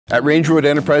At Range Road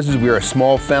Enterprises, we are a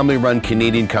small family-run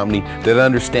Canadian company that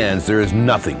understands there is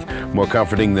nothing more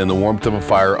comforting than the warmth of a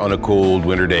fire on a cold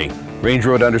winter day. Range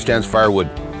Road understands firewood.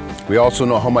 We also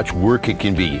know how much work it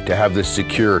can be to have this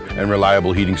secure and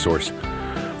reliable heating source.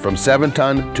 From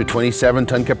 7-ton to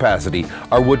 27-ton capacity,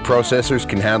 our wood processors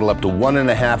can handle up to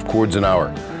 1.5 cords an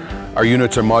hour. Our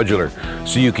units are modular,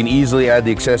 so you can easily add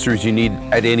the accessories you need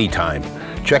at any time.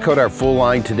 Check out our full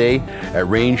line today at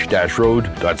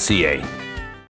range-road.ca.